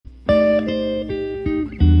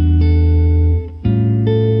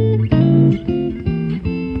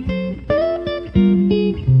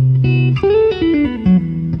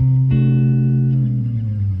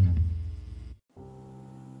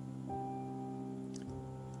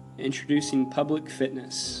Introducing Public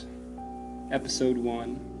Fitness, Episode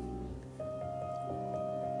 1.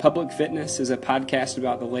 Public Fitness is a podcast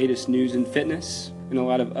about the latest news in fitness and a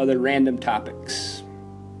lot of other random topics.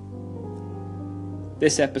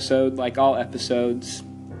 This episode, like all episodes,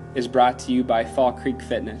 is brought to you by Fall Creek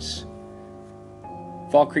Fitness.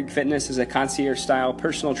 Fall Creek Fitness is a concierge-style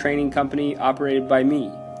personal training company operated by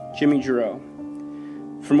me, Jimmy Giroux.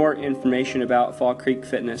 For more information about Fall Creek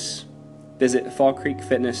Fitness, visit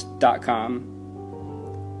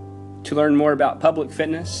fallcreekfitness.com. To learn more about Public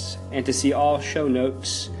Fitness and to see all show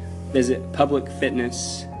notes, visit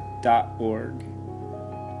publicfitness.org.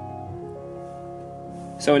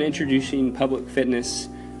 So in introducing Public Fitness,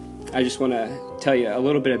 I just want to tell you a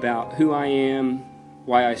little bit about who I am,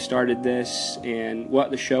 why I started this, and what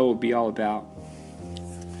the show will be all about.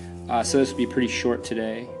 So this will be pretty short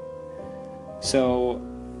today. So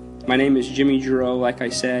my name is Jimmy Giroux, like I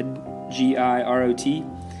said, G-I-R-O-T.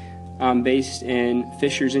 I'm based in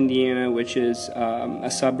Fishers, Indiana, which is a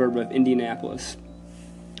suburb of Indianapolis.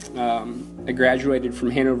 I graduated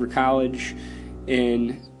from Hanover College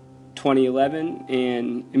in 2011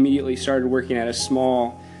 and immediately started working at a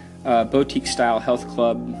small boutique-style health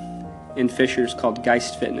club in Fishers called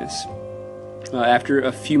Geist Fitness. After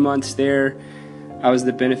a few months there, I was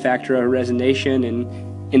the benefactor of a resignation and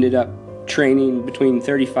ended up training between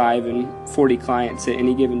 35 and 40 clients at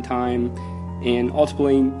any given time, and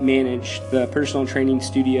ultimately managed the personal training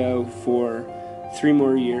studio for 3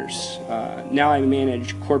 more years. Now I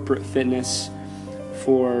manage corporate fitness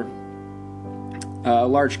for a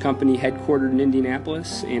large company headquartered in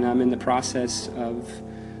Indianapolis, and I'm in the process of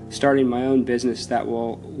starting my own business that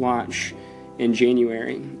will launch in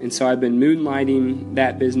January. And so I've been moonlighting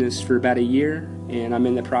that business for about a year, and I'm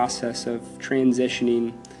in the process of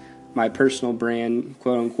transitioning my personal brand,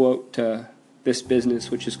 quote unquote, to this business,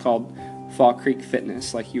 which is called Fall Creek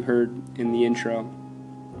Fitness, like you heard in the intro.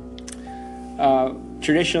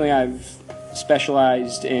 Traditionally, I've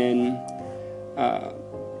specialized in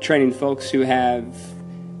training folks who have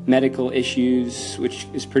medical issues, which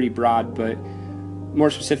is pretty broad, but more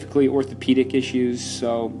specifically orthopedic issues.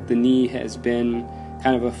 So the knee has been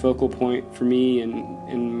kind of a focal point for me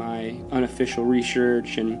in my unofficial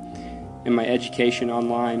research and in my education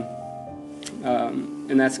online.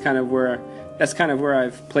 And that's kind of where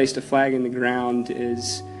I've placed a flag in the ground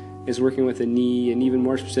is working with a knee, and even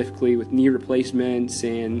more specifically with knee replacements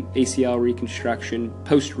and ACL reconstruction,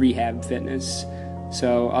 post-rehab fitness.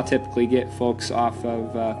 So I'll typically get folks off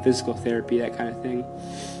of physical therapy, that kind of thing.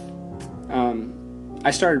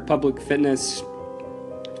 I started Public Fitness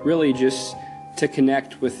really just to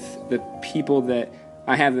connect with the people that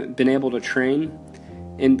I haven't been able to train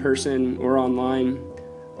in person or online.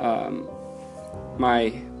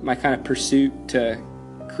 My kind of pursuit to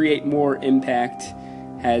create more impact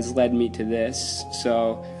has led me to this.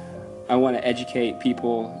 So I want to educate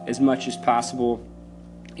people as much as possible,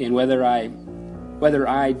 and whether I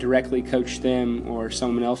directly coach them or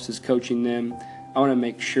someone else is coaching them, I want to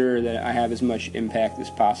make sure that I have as much impact as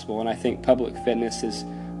possible, and I think Public Fitness is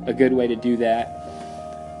a good way to do that.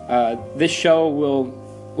 This show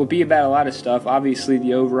will be about a lot of stuff. Obviously,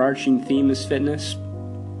 the overarching theme is fitness,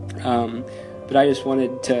 but I just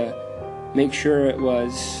wanted to make sure it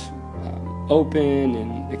was open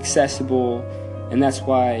and accessible, and that's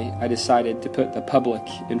why I decided to put the public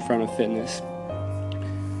in front of fitness.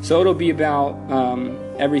 So it'll be about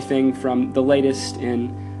everything from the latest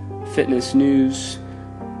in fitness news,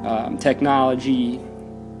 technology,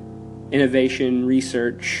 innovation,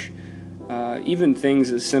 research, even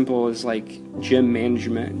things as simple as like gym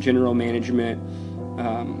management, general management.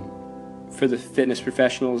 For the fitness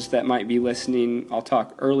professionals that might be listening, I'll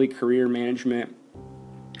talk early career management.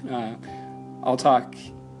 I'll talk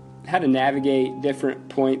how to navigate different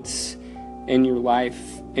points in your life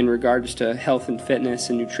in regards to health and fitness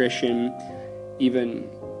and nutrition, even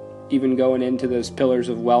going into those pillars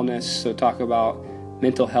of wellness. So talk about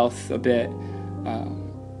mental health a bit.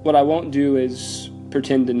 What I won't do is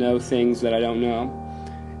pretend to know things that I don't know.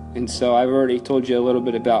 And so I've already told you a little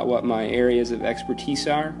bit about what my areas of expertise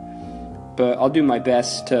are, but I'll do my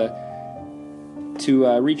best to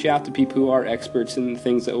reach out to people who are experts in the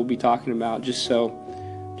things that we'll be talking about, just so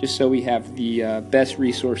we have the best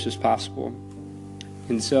resources possible.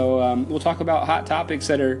 And so we'll talk about hot topics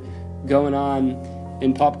that are going on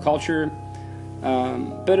in pop culture,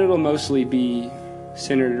 but it'll mostly be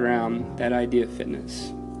centered around that idea of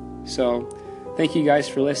fitness. So thank you guys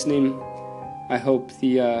for listening. I hope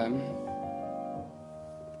the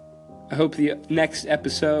next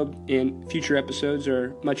episode and future episodes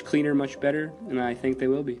are much cleaner, much better, and I think they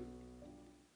will be.